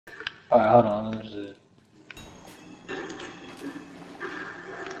Alright, hold on. Let me see.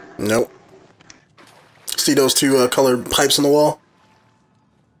 Nope. See those two colored pipes on the wall?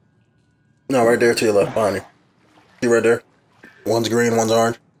 No, right there to your left, behind you. See right there? One's green, one's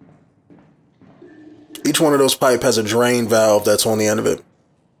orange. Each one of those pipe has a drain valve that's on the end of it.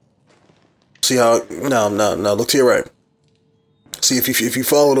 See how? No. Look to your right. See if you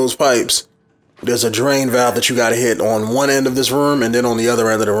follow those pipes, there's a drain valve that you got to hit on one end of this room and then on the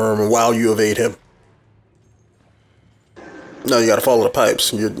other end of the room while you evade him. No, you got to follow the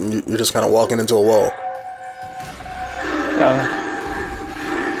pipes. You're just kind of walking into a wall.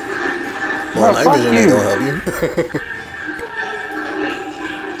 Well, night vision ain't gonna help you.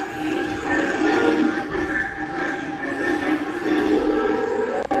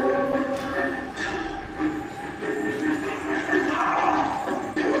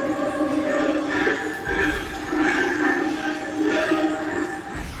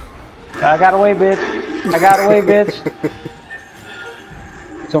 I got away, bitch. I got away, bitch.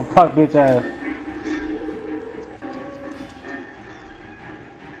 So fuck, bitch ass.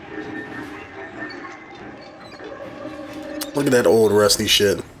 Look at that old rusty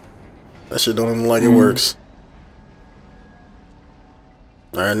shit. That shit don't even look like it works.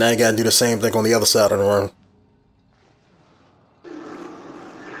 Alright, now you gotta do the same thing on the other side of the room.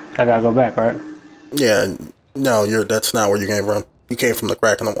 I gotta go back, right? Yeah, no, that's not where you came from. You came from the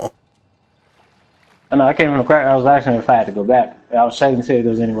crack in the wall. Oh, no, I came from the crack. I was asking if I had to go back. I was checking to see if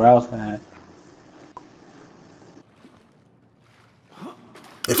there was anywhere else.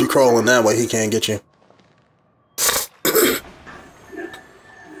 If you crawl in that way, he can't get you.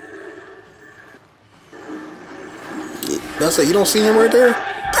 That's it. You don't see him right there?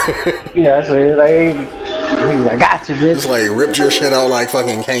 Yeah, that's it. Like, I got you, bitch. Just like ripped your shit out like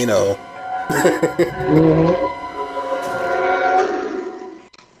fucking Kano.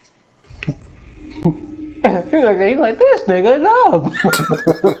 He's like this nigga, no.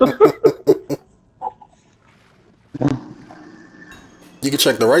 You can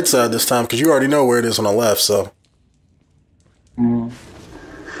check the right side this time because you already know where it is on the left. So,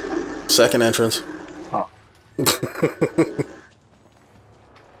 second entrance. Oh.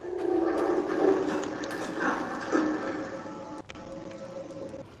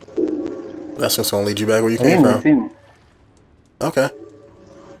 That's what's gonna lead you back where you came from. Okay.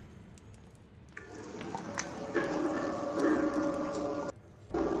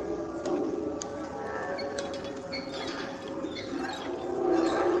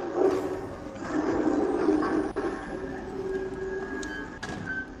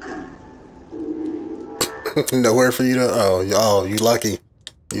 Nowhere for you to. Oh, you lucky.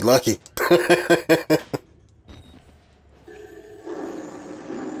 You lucky. I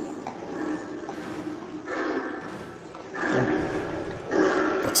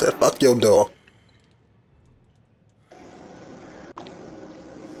said, fuck your door.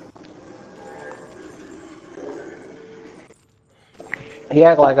 He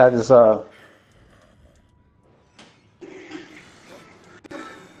act like I just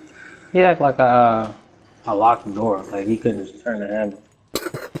He act like I locked the door, like he couldn't just turn the handle.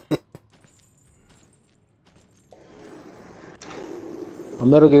 A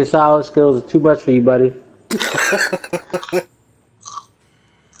Metal Gear Solid skills are too much for you, buddy.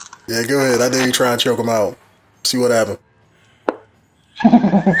 Yeah, go ahead. I dare you try and choke him out. See what happened.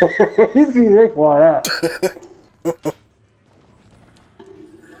 You see Rick for that.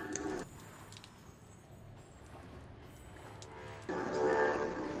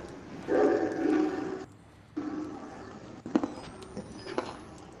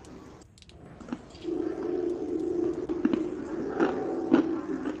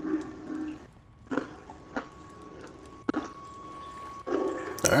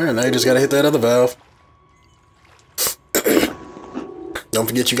 Alright, now you just gotta hit that other valve. Don't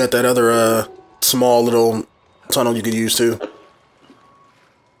forget you got that other small little tunnel you could use too.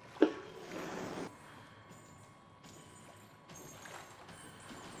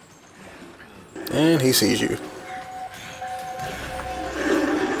 And he sees you.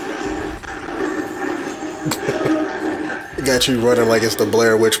 Got you running like it's the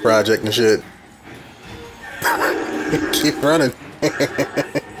Blair Witch Project and shit. Keep running.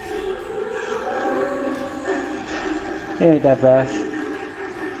 He ain't that fast.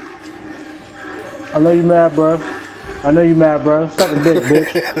 I know you mad, bro. I know you mad, bro. Suck a dick,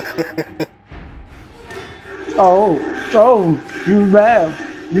 bitch. Oh, you mad.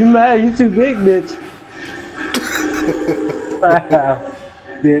 You mad, you too big, bitch.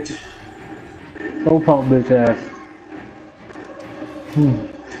 Bitch. Don't pump bitch ass.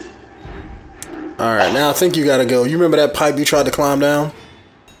 Alright, now I think you gotta go. You remember that pipe you tried to climb down?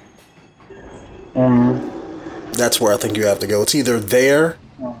 That's where I think you have to go. It's either there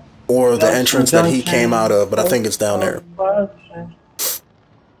or the entrance that he came out of, but I think it's down there.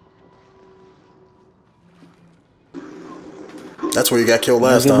 That's where you got killed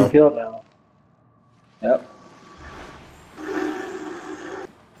last time. Killed now. Yep.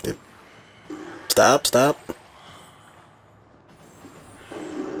 Stop, stop.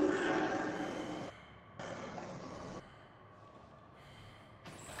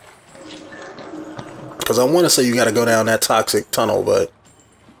 Because I want to say you got to go down that toxic tunnel, but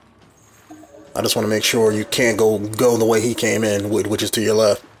I just want to make sure you can't go the way he came in, which is to your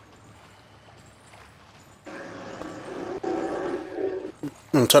left.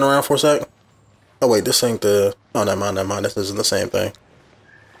 Turn around for a sec. Oh wait, this ain't the... Oh, never mind, never mind. This isn't the same thing.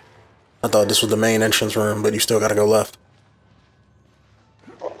 I thought this was the main entrance room, but you still gotta go left.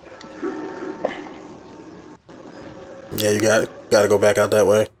 Yeah, you gotta go back out that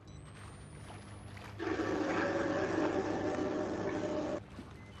way.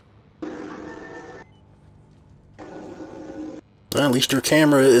 Well, at least your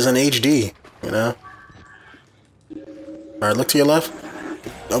camera is in HD, you know? Alright, look to your left.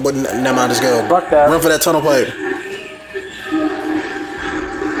 Oh, but never mind, just go. Fuck that. Run for that tunnel pipe.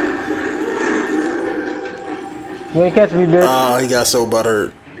 You ain't catch me, bitch. Oh, he got so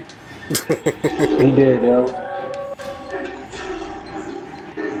butthurt. He did, yo.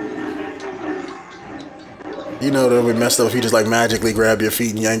 You know that would be messed up if he just like magically grab your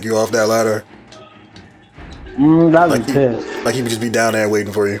feet and yank you off that ladder. That'd be pissed. Like he would just be down there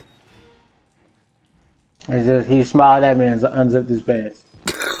waiting for you. He smiled at me and unzipped his pants.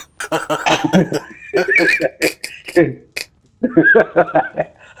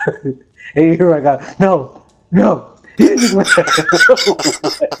 And you were like, no. Oh,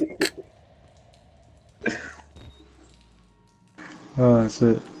 that's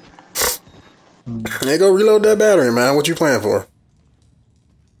it. Hey, go reload that battery, man. What you playing for?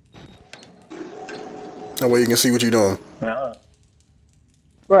 That way you can see what you're doing.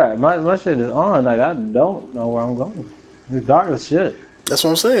 Right, my shit is on. Like, I don't know where I'm going. It's dark as shit. That's what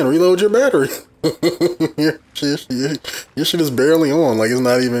I'm saying. Reload your battery. your shit is barely on. Like, it's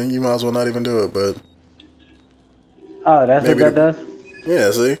not even... You might as well not even do it, but... Oh, that's what that does? Yeah,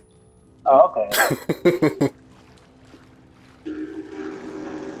 see? Oh, okay.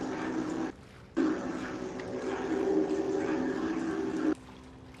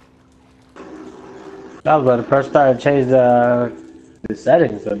 I was about to first start to change the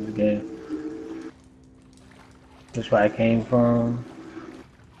settings of the game. That's where I came from.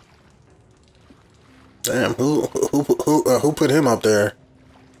 Damn, who put him up there?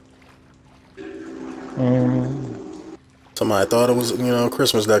 Somebody thought it was, you know,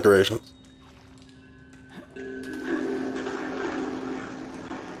 Christmas decorations.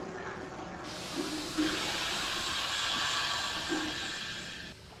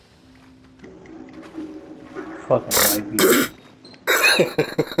 Fucking white people.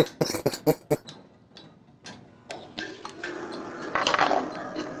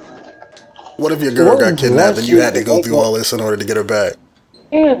 What if your girl got kidnapped and you had to go through all this in order to get her back?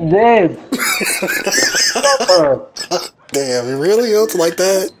 He's dead. Damn, it really is like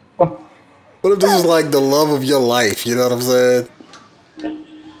that? What if this is like the love of your life, you know what I'm saying?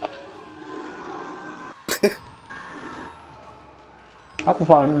 I can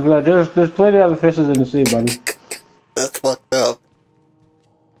find there's plenty of other fishes in the sea, buddy. That's fucked up.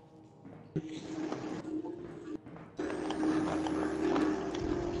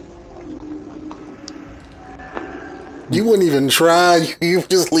 You wouldn't even try. You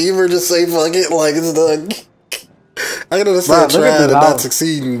just leave her, just say fuck it, like it's done. I can understand trying and not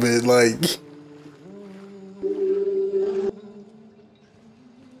succeeding, but like.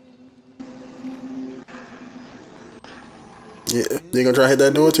 Yeah, you gonna try to hit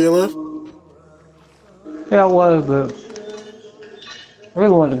that door to your left? Yeah, I was, but I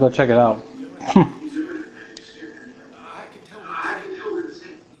really wanted to go check it out.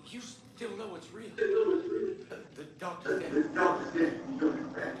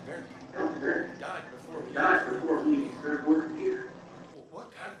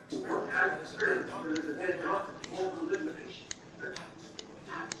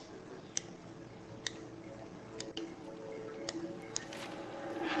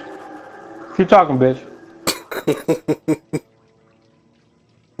 Keep talking, bitch.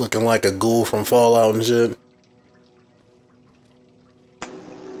 Looking like a ghoul from Fallout and shit.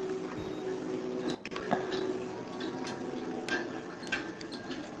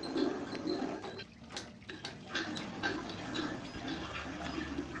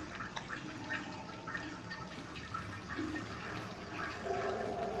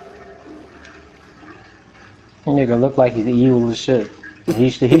 Nigga look like he's evil as shit.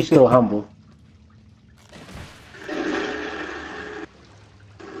 He's still humble.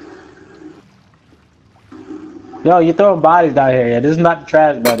 Yo, you throwing bodies down here. Yeah, this is not the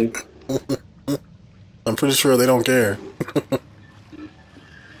trash, buddy. I'm pretty sure they don't care.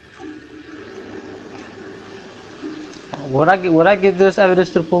 When I get this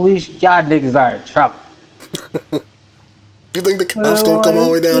evidence to the police, y'all niggas are in trouble. You think the cops gonna come all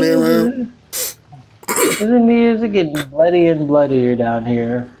the way down here, man? It's getting bloody and bloodier down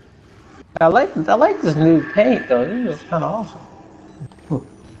here. I like this new paint though. This is kind of awesome.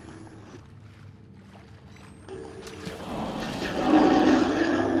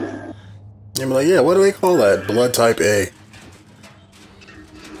 You're like, yeah, what do they call that? Blood type A.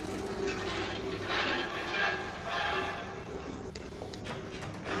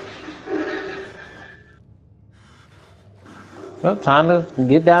 Well, time to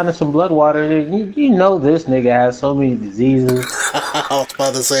get down to some blood water. You know this nigga has so many diseases. I was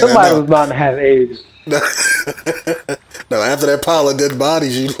about to say Somebody was bound to have AIDS. No, after that pile of dead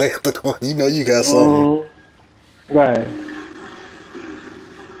bodies you landed on, you know you got something. Right.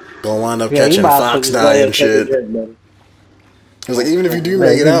 Gonna wind up catching fox die and shit. It was like, even if you do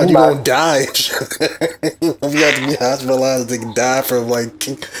make it out, you're gonna die. You have to be hospitalized to die from, like,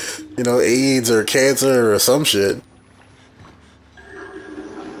 you know, AIDS or cancer or some shit.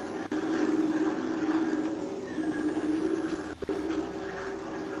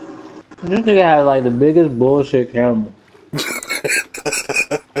 This nigga has like the biggest bullshit camera.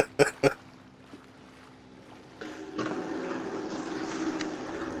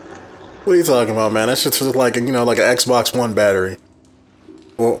 What are you talking about, man? That shit's just like, you know, like an Xbox One battery.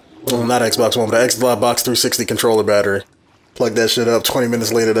 Well, not Xbox One, but Xbox 360 controller battery. Plug that shit up, 20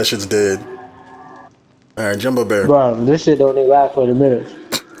 minutes later, that shit's dead. Alright, Jumbo Bear. Bro, this shit don't even last 20 minutes.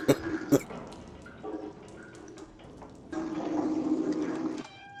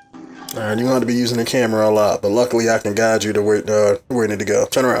 Alright, you're going to have to be using the camera a lot, but luckily I can guide you to where you need to go.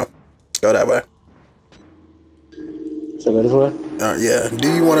 Turn around. Go that way. So go this way? Yeah.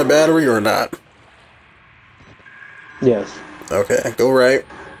 Do you want a battery or not? Yes. Okay, go right.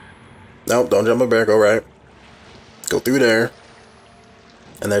 Nope, don't jump up there, go right. Go through there.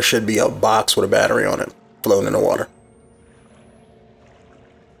 And there should be a box with a battery on it, floating in the water.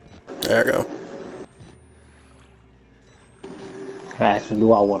 There you go. Actually,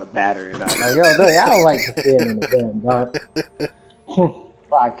 do I want a battery or not? Like, yo, dude, I don't like to stand in the damn dark.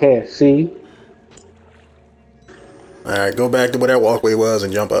 I can't see. Alright, go back to where that walkway was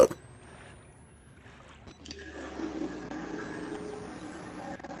and jump up.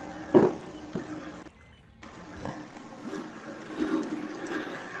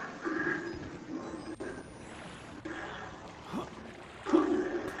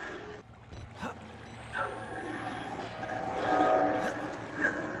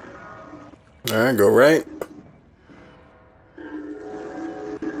 Alright, go right.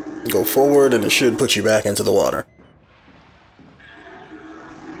 Go forward and it should put you back into the water.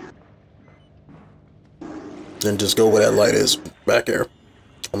 Then just go where that light is, back here,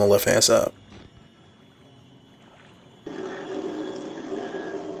 on the left-hand side.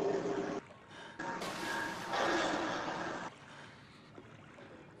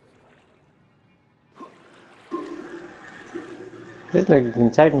 This nigga can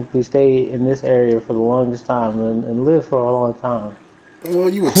technically stay in this area for the longest time and live for a long time. Well,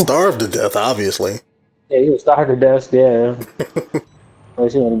 you would starve to death, obviously. Yeah, he would starve to death, yeah.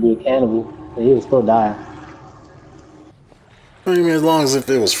 Unless you want to be a cannibal, but he would still die. I mean, as long as if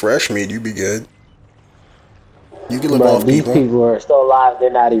it was fresh meat, you'd be good. You can live off these people. These people are still alive,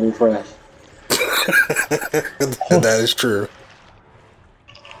 they're not even fresh. That is true.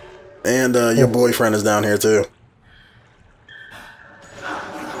 And your boyfriend is down here, too.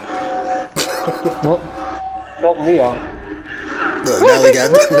 Well, help me out. Look,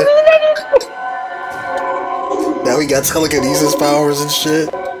 now we got telekinesis powers and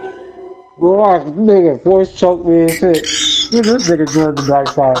shit. Bro, nigga, force choke me and shit. This nigga joined the dark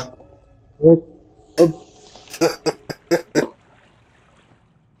side.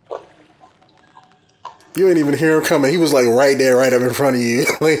 You ain't even hear him coming. He was like right there, right up in front of you.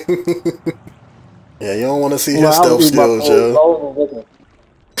 Yeah, you don't want to see his stealth skills, Joe.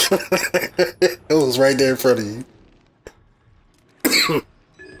 It was right there in front of you.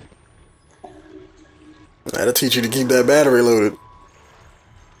 That'll teach you to keep that battery loaded.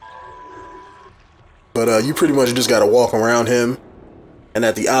 But you pretty much just gotta walk around him, and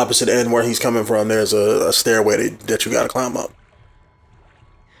at the opposite end where he's coming from, there's a stairway that you gotta climb up.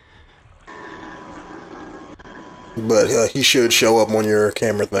 But he should show up on your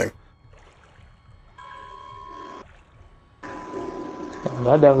camera thing.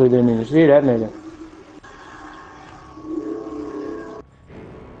 I definitely didn't even see that nigga.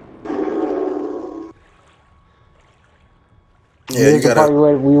 Yeah, This you is the gotta. part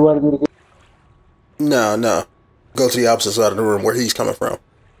where we wanted me to get. No, no. Go to the opposite side of the room where he's coming from.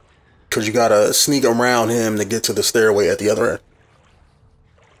 Because you gotta sneak around him to get to the stairway at the other end.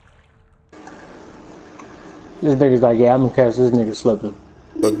 This nigga's like, yeah, I'm gonna catch this nigga slipping.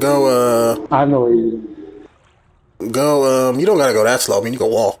 But go, I know what he's go, you don't gotta go that slow. I mean, you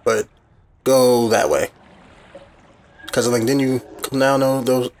can walk, but go that way. Because I think, didn't you come down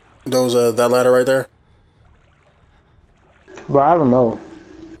that ladder right there? But I don't know.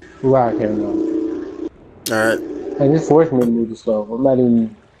 Why I can't know. Alright. And just forced me to move the slow. I'm not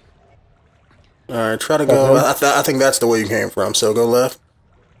even. Alright, try to go. I think that's the way you came from, so go left.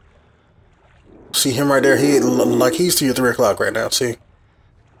 See him right there? He's to your 3 o'clock right now, see?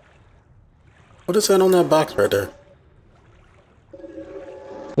 What is that on that box right there?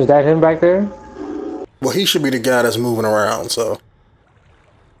 Is that him back there? Well, he should be the guy that's moving around, so.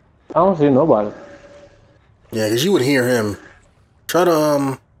 I don't see nobody. Yeah, because you would hear him. Try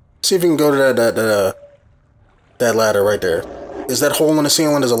to, see if you can go to that ladder right there. Is that hole in the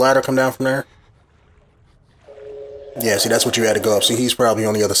ceiling? Does a ladder come down from there? Yeah, see, that's what you had to go up. See, he's probably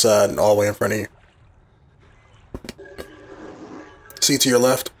on the other side, all the way in front of you. See to your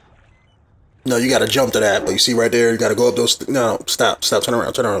left? No, you gotta jump to that, but you see right there, you gotta go up those... No, stop, turn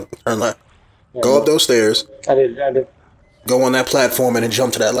around, turn left. Yeah, go up those stairs. I did. Go on that platform and then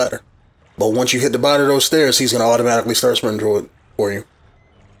jump to that ladder. But once you hit the bottom of those stairs, he's gonna automatically start sprinting through it for you.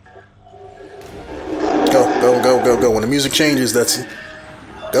 Go. When the music changes, that's...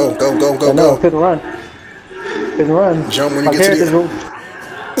 Go. No, couldn't run. Jump when you get to the...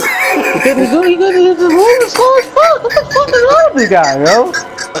 He couldn't hit the room. It's slow as fuck. What the fuck is wrong with this guy, yo?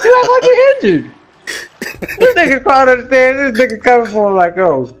 You act like you're injured. This nigga crawled up the stairs. This nigga coming for him like,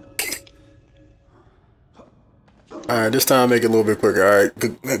 oh. Alright, this time make it a little bit quicker.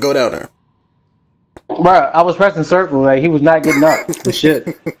 Alright, go down there. Bruh, I was pressing circle. Like, he was not getting up. The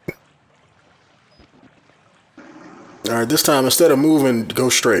shit. Alright, this time, instead of moving, go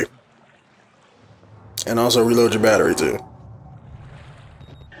straight. And also reload your battery, too.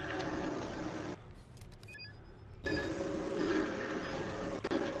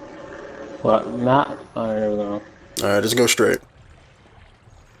 What? Not? Alright, there we go. Alright, just go straight.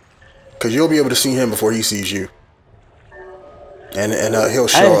 Because you'll be able to see him before he sees you. And he'll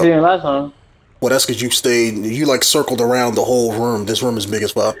show up. I didn't see him last time. Well, that's because you like circled around the whole room. This room is big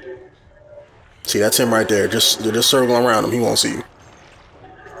as fuck. See, that's him right there. Just circle around him. He won't see you.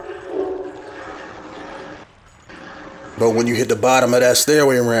 But when you hit the bottom of that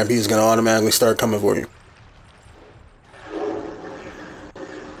stairway ramp, he's going to automatically start coming for you.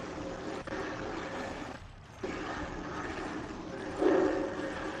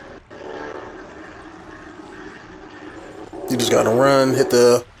 You just got to run, hit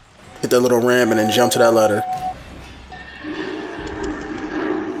that little ramp, and then jump to that ladder.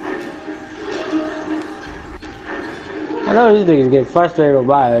 I know these niggas get frustrated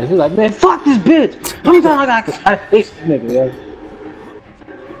by it. He's like, man, fuck this bitch. How many times I hate this nigga, yo?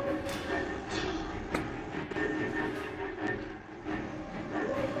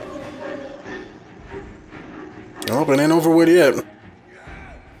 Oh, but it ain't over with yet.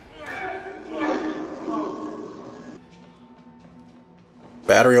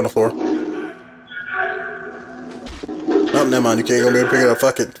 Battery on the floor. Oh, never mind. You can't go be able to pick it up.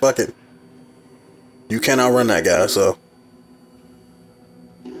 Fuck it. You can't outrun that guy, so.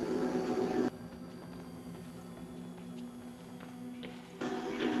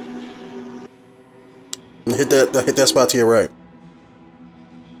 Hit that spot to your right.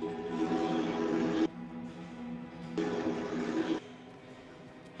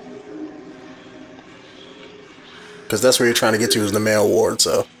 Because that's where you're trying to get to, is the male ward,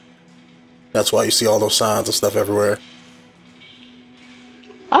 so that's why you see all those signs and stuff everywhere.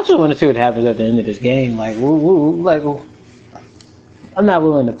 I just want to see what happens at the end of this game. Like, I'm not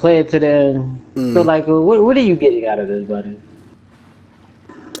willing to play it to the end. So, like, what are you getting out of this, buddy?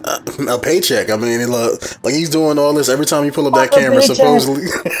 A paycheck. I mean, like he's doing all this every time you pull up that camera. Supposedly,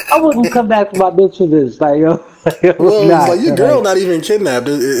 I wouldn't come back to my bitch for this. Like, yo, well, like your girl not even kidnapped.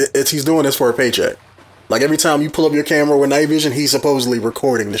 He's doing this for a paycheck. Like every time you pull up your camera with night vision, he's supposedly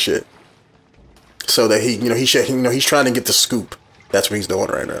recording the shit, so that he's trying to get the scoop. That's what he's doing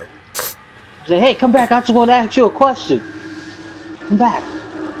right now. Say, hey, come back. I just want to ask you a question. Come back.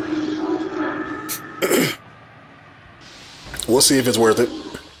 We'll see if it's worth it.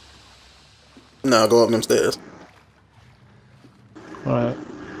 No, go up them stairs. Alright.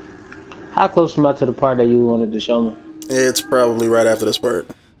 How close am I to the part that you wanted to show me? It's probably right after this part.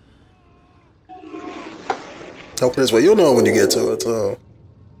 Hope this way. You'll know when you get to it. So.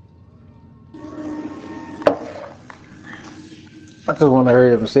 I just want to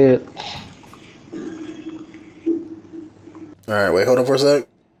hurry up and see it. All right, wait, hold on for a sec.